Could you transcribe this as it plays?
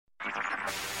HT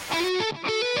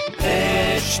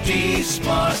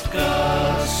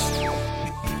Smartcast.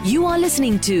 You are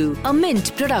listening to a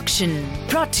Mint production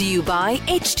brought to you by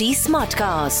HT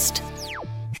Smartcast.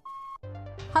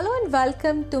 Hello and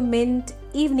welcome to Mint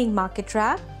Evening Market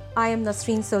Wrap. I am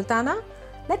Nasreen Sultana.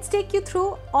 Let's take you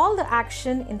through all the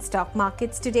action in stock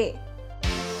markets today.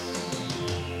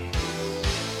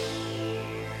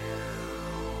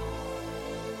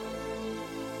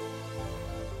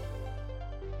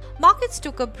 Markets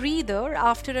took a breather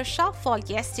after a sharp fall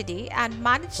yesterday and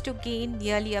managed to gain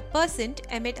nearly 1%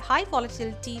 amid high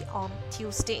volatility on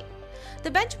Tuesday. The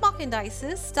benchmark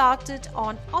indices started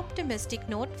on optimistic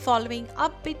note following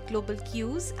upbeat global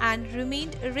cues and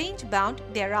remained range-bound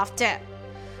thereafter.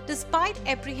 Despite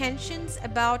apprehensions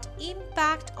about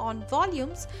impact on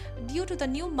volumes due to the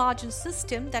new margin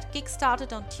system that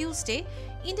kick-started on Tuesday,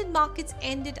 Indian markets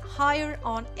ended higher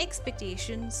on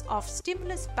expectations of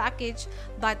stimulus package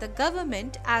by the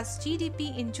government as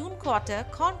GDP in June quarter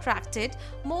contracted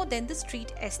more than the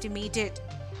street estimated.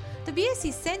 The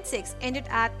BSE Sensex ended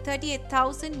at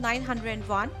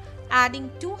 38,901, adding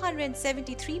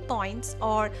 273 points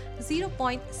or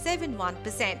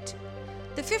 0.71%.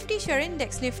 The 50-share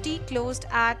index Nifty closed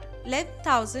at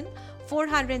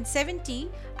 11,470,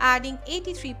 adding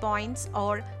 83 points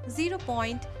or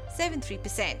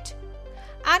 0.73%.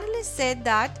 Analysts said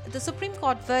that the Supreme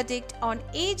Court verdict on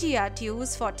AGR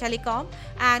dues for telecom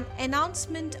and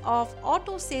announcement of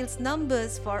auto sales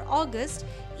numbers for August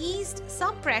eased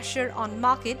some pressure on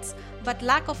markets, but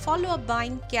lack of follow-up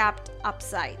buying capped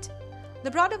upside. The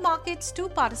broader markets too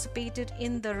participated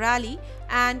in the rally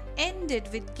and ended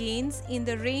with gains in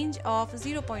the range of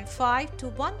 0.5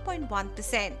 to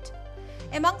 1.1%.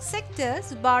 Among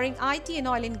sectors, barring IT and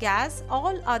oil and gas,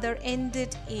 all other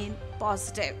ended in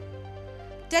positive.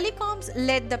 Telecoms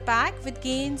led the pack with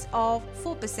gains of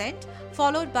 4%,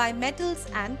 followed by metals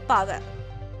and power.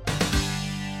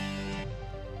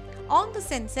 On the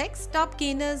Sensex, top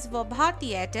gainers were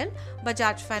Bharti Airtel,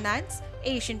 Bajaj Finance,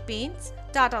 Asian Paints,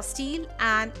 Tata Steel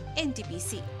and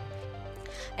NTPC.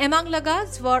 Among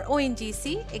laggards were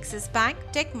ONGC, Axis Bank,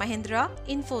 Tech Mahindra,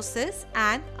 Infosys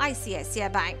and ICICI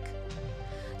Bank.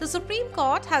 The Supreme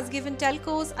Court has given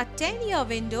telcos a 10-year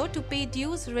window to pay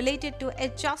dues related to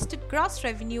adjusted gross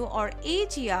revenue or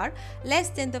AGR less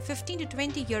than the 15 to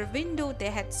 20-year window they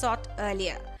had sought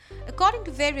earlier. According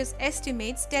to various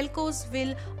estimates, telcos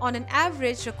will on an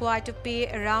average require to pay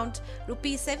around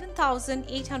Rs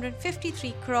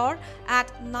 7,853 crore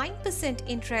at 9%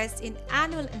 interest in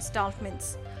annual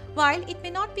installments. While it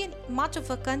may not be much of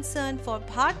a concern for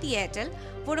Bharti Airtel,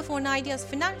 Vodafone Idea's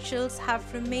financials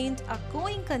have remained a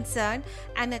going concern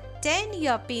and a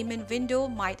 10-year payment window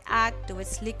might add to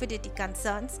its liquidity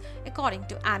concerns, according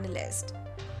to analysts.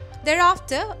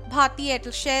 Thereafter, Bharti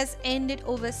Airtel shares ended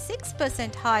over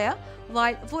 6% higher,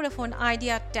 while Vodafone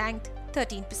Idea tanked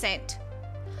 13%.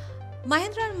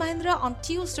 Mahindra & Mahindra on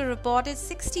Tuesday reported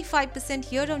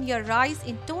 65% year-on-year rise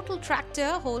in total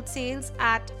tractor wholesales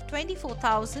at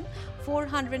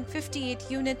 24,458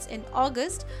 units in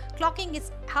August, clocking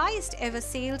its highest ever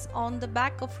sales on the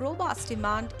back of robust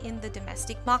demand in the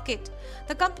domestic market.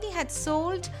 The company had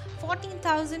sold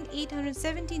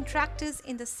 14,817 tractors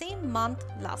in the same month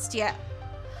last year.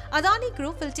 Adani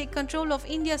Group will take control of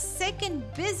India's second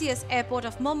busiest airport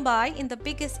of Mumbai in the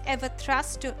biggest ever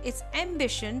thrust to its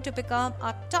ambition to become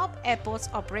a top airports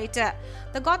operator.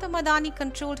 The Gautam Adani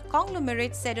controlled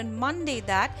conglomerate said on Monday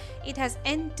that it has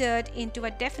entered into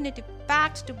a definitive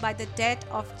pact to buy the debt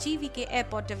of GVK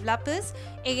Airport Developers,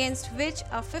 against which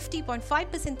a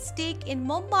 50.5% stake in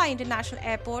Mumbai International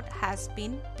Airport has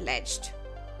been pledged.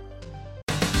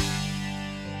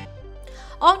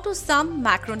 On to some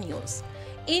macro news.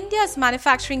 India's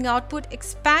manufacturing output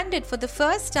expanded for the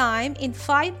first time in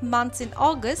 5 months in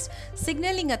August,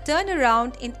 signaling a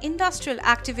turnaround in industrial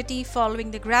activity following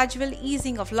the gradual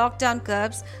easing of lockdown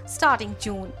curbs starting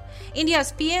June.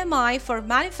 India's PMI for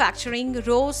manufacturing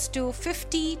rose to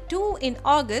 52 in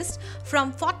August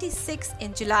from 46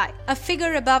 in July. A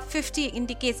figure above 50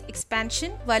 indicates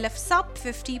expansion, while a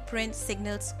sub-50 print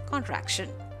signals contraction.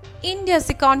 India's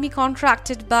economy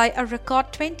contracted by a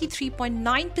record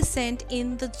 23.9%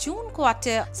 in the June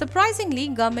quarter. Surprisingly,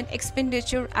 government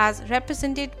expenditure as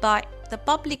represented by the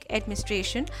public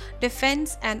administration,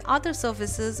 defense and other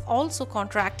services also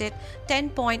contracted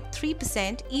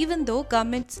 10.3%, even though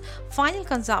government's final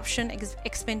consumption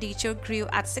expenditure grew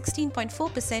at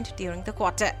 16.4% during the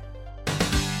quarter.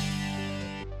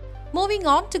 Moving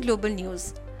on to global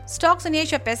news. Stocks in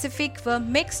Asia Pacific were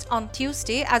mixed on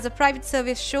Tuesday as a private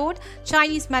survey showed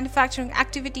Chinese manufacturing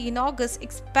activity in August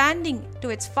expanding to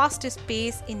its fastest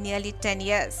pace in nearly 10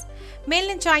 years.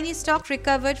 Mainland Chinese stock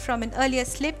recovered from an earlier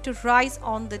slip to rise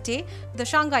on the day, with the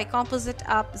Shanghai Composite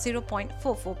up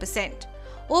 0.44%.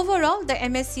 Overall, the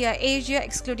MSCI Asia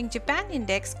excluding Japan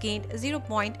index gained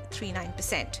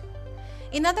 0.39%.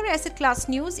 In other asset class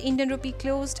news, Indian rupee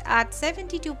closed at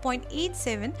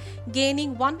 72.87,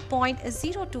 gaining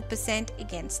 1.02%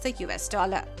 against the US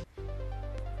dollar.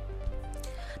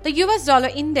 The US dollar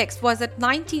index was at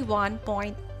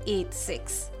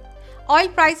 91.86. Oil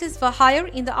prices were higher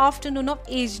in the afternoon of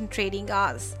Asian trading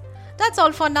hours. That's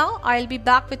all for now. I'll be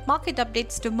back with market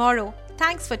updates tomorrow.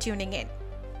 Thanks for tuning in.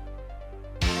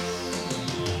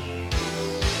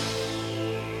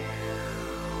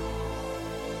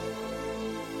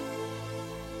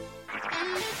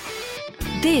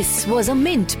 This was a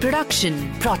Mint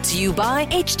production brought to you by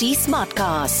HT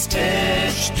Smartcast.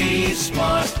 HT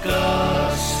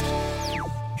Smartcast.